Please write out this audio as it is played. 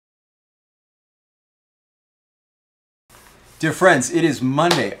Dear friends, it is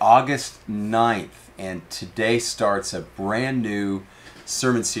Monday, August 9th, and today starts a brand new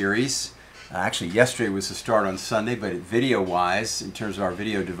sermon series. Actually, yesterday was the start on Sunday, but video-wise, in terms of our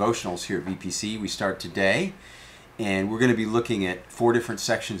video devotionals here at VPC, we start today. And we're going to be looking at 4 different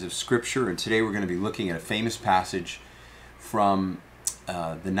sections of Scripture, and today we're going to be looking at a famous passage from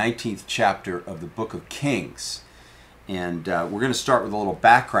the 19th chapter of the book of Kings. And we're going to start with a little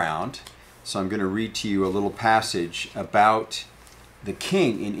background. So I'm going to read to you a little passage about the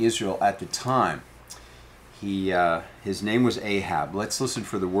king in Israel at the time. His name was Ahab. Let's listen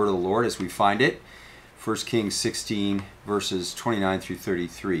for the word of the Lord as we find it. 1 Kings 16, verses 29 through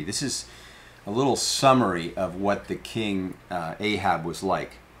 33. This is a little summary of what the king Ahab was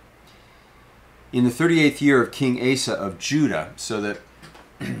like. In the 38th year of King Asa of Judah, so that,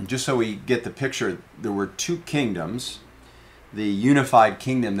 just so we get the picture, there were 2 kingdoms. The unified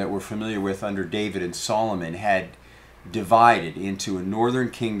kingdom that we're familiar with under David and Solomon had divided into a northern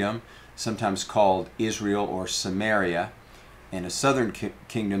kingdom, sometimes called Israel or Samaria, and a southern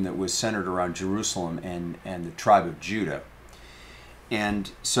kingdom that was centered around Jerusalem and the tribe of Judah.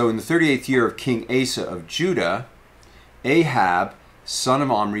 And so in the 38th year of King Asa of Judah, Ahab, son of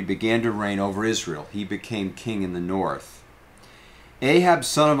Omri, began to reign over Israel. He became king in the north. Ahab,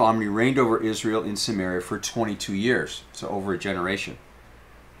 son of Omri, reigned over Israel in Samaria for 22 years, so over a generation.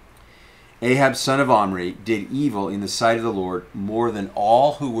 Ahab, son of Omri, did evil in the sight of the Lord more than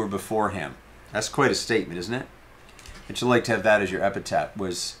all who were before him. That's quite a statement, isn't it? I'd like to have that as your epitaph.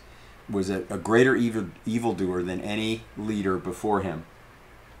 Was a greater evildoer than any leader before him.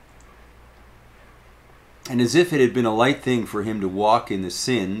 And as if it had been a light thing for him to walk in the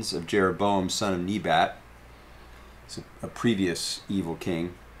sins of Jeroboam, son of Nebat, a previous evil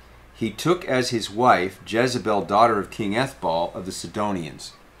king, he took as his wife Jezebel, daughter of King Ethbaal of the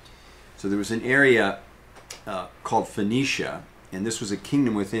Sidonians. So there was an area called Phoenicia, and this was a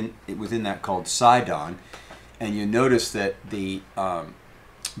kingdom within that called Sidon. And you notice that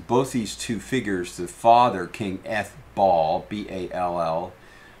both these 2 figures, the father, King Ethbaal, B-A-L-L,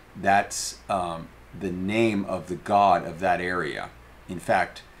 that's the name of the god of that area. In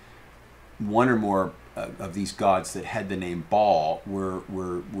fact, one or more of these gods that had the name Baal were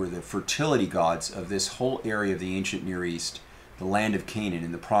the fertility gods of this whole area of the ancient Near East, the land of Canaan,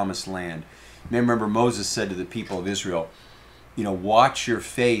 in the promised land. Remember, Moses said to the people of Israel, watch your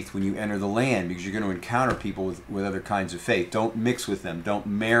faith when you enter the land, because you're going to encounter people with other kinds of faith. Don't mix with them. Don't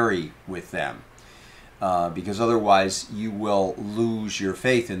marry with them. Because otherwise you will lose your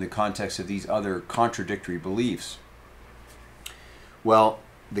faith in the context of these other contradictory beliefs. Well,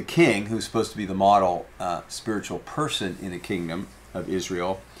 the king, who's supposed to be the model spiritual person in the kingdom of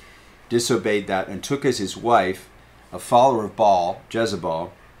Israel, disobeyed that and took as his wife a follower of Baal,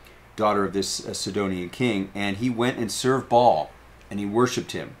 Jezebel, daughter of this Sidonian king, and he went and served Baal, and he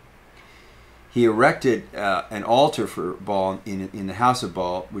worshipped him. He erected an altar for Baal in the house of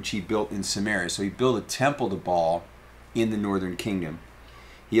Baal, which he built in Samaria. So he built a temple to Baal in the northern kingdom.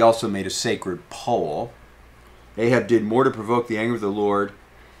 He also made a sacred pole. Ahab did more to provoke the anger of the Lord,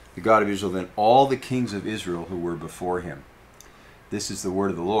 the God of Israel, than all the kings of Israel who were before him. This is the word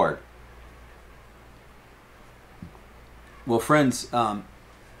of the Lord. Well, friends,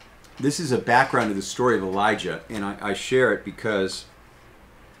 this is a background to the story of Elijah, and I share it because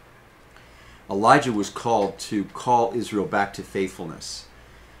Elijah was called to call Israel back to faithfulness.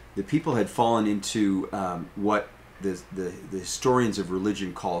 The people had fallen into what the historians of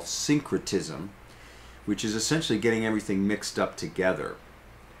religion call syncretism, which is essentially getting everything mixed up together.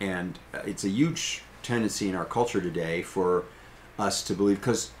 And it's a huge tendency in our culture today for us to believe,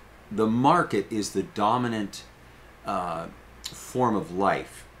 because the market is the dominant form of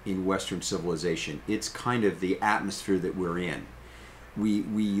life in Western civilization. It's kind of the atmosphere that we're in. We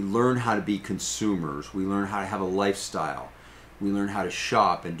learn how to be consumers. We learn how to have a lifestyle. We learn how to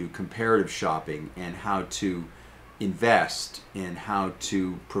shop and do comparative shopping, and how to invest, and how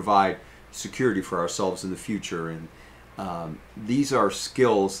to provide security for ourselves in the future. And these are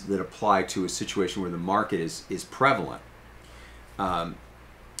skills that apply to a situation where the market is prevalent.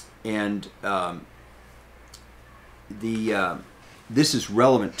 This is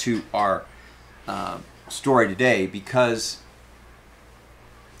relevant to our story today, because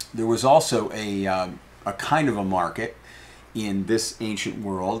there was also a kind of a market in this ancient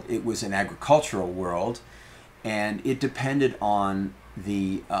world. It was an agricultural world, and it depended on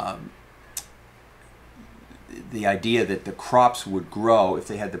the idea that the crops would grow if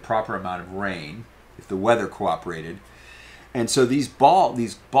they had the proper amount of rain, if the weather cooperated. And so these Baal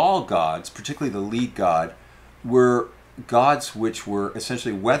gods, particularly the lead god, were gods which were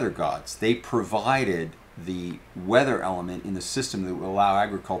essentially weather gods. They provided the weather element in the system that will allow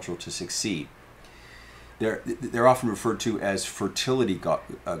agriculture to succeed. They're often referred to as fertility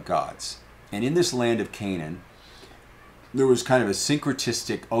gods. And in this land of Canaan, there was kind of a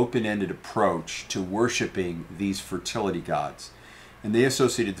syncretistic, open-ended approach to worshiping these fertility gods. And they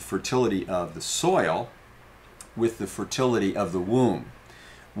associated the fertility of the soil with the fertility of the womb,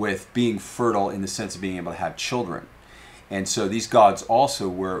 with being fertile in the sense of being able to have children. And so these gods also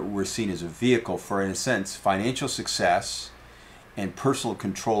were seen as a vehicle for, in a sense, financial success and personal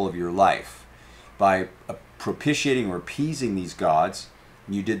control of your life. By propitiating or appeasing these gods,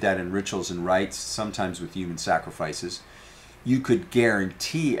 and you did that in rituals and rites, sometimes with human sacrifices, you could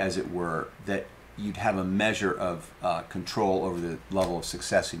guarantee, as it were, that you'd have a measure of control over the level of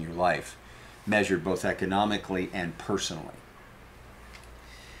success in your life, measured both economically and personally.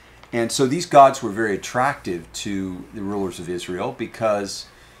 And so these gods were very attractive to the rulers of Israel because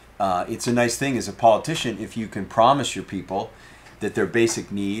it's a nice thing as a politician if you can promise your people that their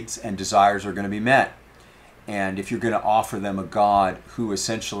basic needs and desires are going to be met. And if you're going to offer them a God who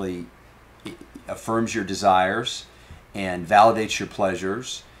essentially affirms your desires and validates your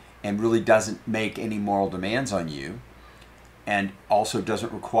pleasures and really doesn't make any moral demands on you and also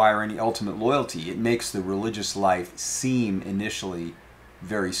doesn't require any ultimate loyalty, it makes the religious life seem initially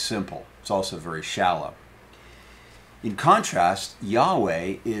very simple. It's also very shallow. In contrast,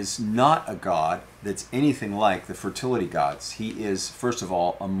 Yahweh is not a God that's anything like the fertility gods. He is, first of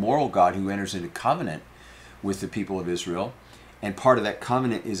all, a moral God who enters into covenant with the people of Israel. And part of that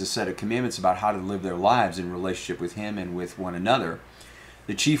covenant is a set of commandments about how to live their lives in relationship with Him and with one another.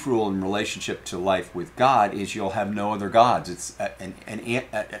 The chief rule in relationship to life with God is you'll have no other gods. It's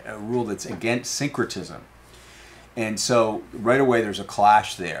a rule that's against syncretism. And so right away there's a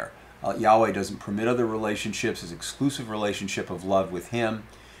clash there. Yahweh doesn't permit other relationships, his exclusive relationship of love with Him.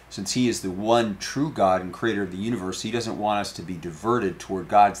 Since He is the one true God and creator of the universe, He doesn't want us to be diverted toward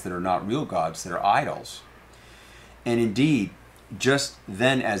gods that are not real gods, that are idols. And indeed, just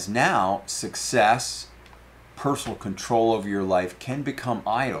then as now, success, personal control over your life can become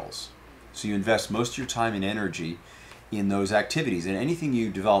idols. So you invest most of your time and energy in those activities. And anything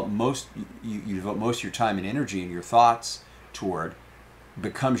you develop you devote most of your time and energy and your thoughts toward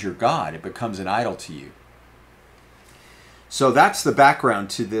becomes your God. It becomes an idol to you. So that's the background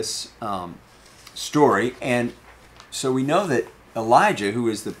to this story. And so we know that Elijah, who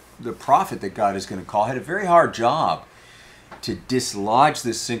is the prophet that God is going to call, had a very hard job to dislodge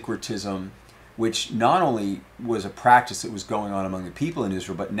this syncretism, which not only was a practice that was going on among the people in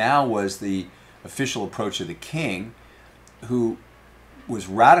Israel, but now was the official approach of the king, who was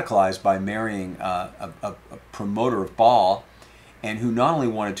radicalized by marrying a promoter of Baal, and who not only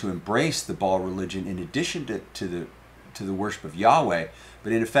wanted to embrace the Baal religion in addition to the worship of Yahweh,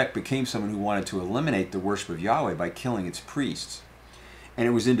 but in effect became someone who wanted to eliminate the worship of Yahweh by killing its priests. And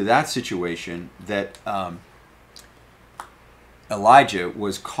it was into that situation that Elijah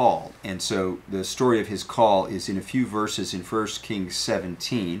was called. And so the story of his call is in a few verses in 1 Kings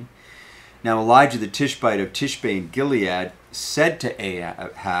 17. Now Elijah the Tishbite of Tishbe in Gilead said to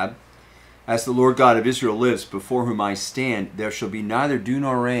Ahab, "As the Lord God of Israel lives, before whom I stand, there shall be neither dew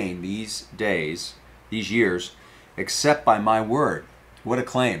nor rain these years, except by my word." What a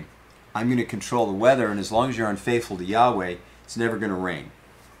claim. I'm going to control the weather, and as long as you're unfaithful to Yahweh, it's never going to rain.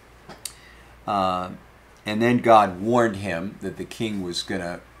 And then God warned him that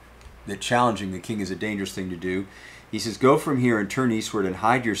that challenging the king is a dangerous thing to do. He says, "Go from here and turn eastward and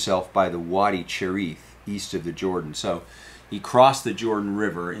hide yourself by the Wadi Cherith, east of the Jordan." So he crossed the Jordan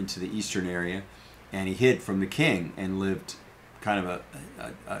River into the eastern area, and he hid from the king and lived kind of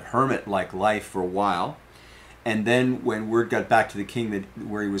a hermit-like life for a while. And then when word got back to the king that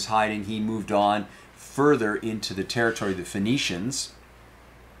where he was hiding, he moved on further into the territory of the Phoenicians,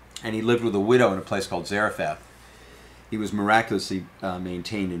 and he lived with a widow in a place called Zarephath. He was miraculously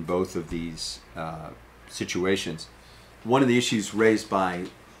maintained in both of these situations. One of the issues raised by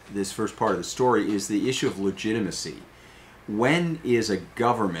this first part of the story is the issue of legitimacy. When is a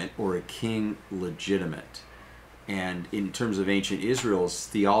government or a king legitimate? And in terms of ancient Israel's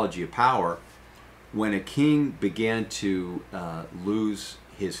theology of power, when a king began to lose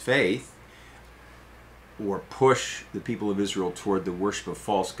his faith or push the people of Israel toward the worship of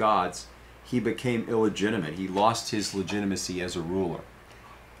false gods, he became illegitimate. He lost his legitimacy as a ruler.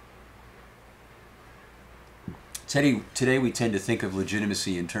 Today we tend to think of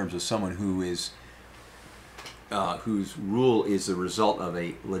legitimacy in terms of someone who is whose rule is the result of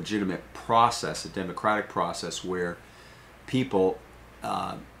a legitimate process, a democratic process where people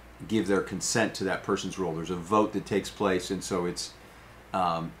give their consent to that person's rule. There's a vote that takes place, and so it's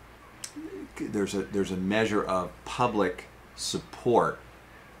there's a measure of public support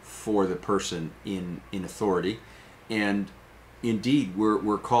for the person in authority, and indeed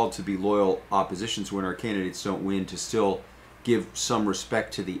we're called to be loyal oppositions when our candidates don't win, to still give some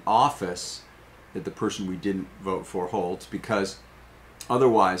respect to the office that the person we didn't vote for holds, because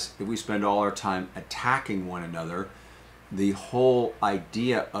otherwise, if we spend all our time attacking one another, the whole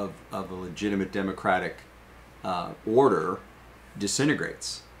idea of a legitimate democratic order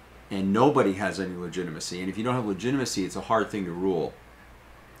disintegrates, and nobody has any legitimacy. And if you don't have legitimacy, it's a hard thing to rule.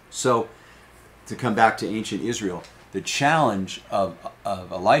 So, to come back to ancient Israel, the challenge of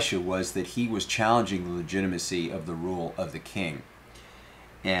Elisha was that he was challenging the legitimacy of the rule of the king.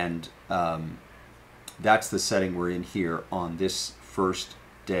 And that's the setting we're in here on this first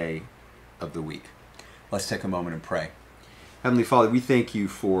day of the week. Let's take a moment and pray. Heavenly Father, we thank you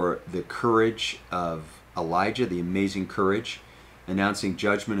for the courage of Elijah, the amazing courage, announcing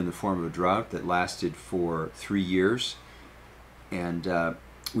judgment in the form of a drought that lasted for 3 years. And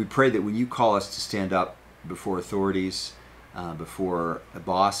we pray that when you call us to stand up before authorities, before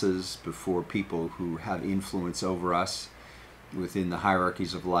bosses, before people who have influence over us within the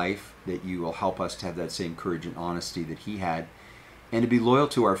hierarchies of life, that you will help us to have that same courage and honesty that he had, and to be loyal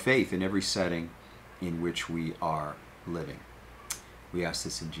to our faith in every setting in which we are living. We ask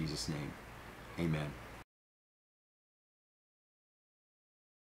this in Jesus' name. Amen.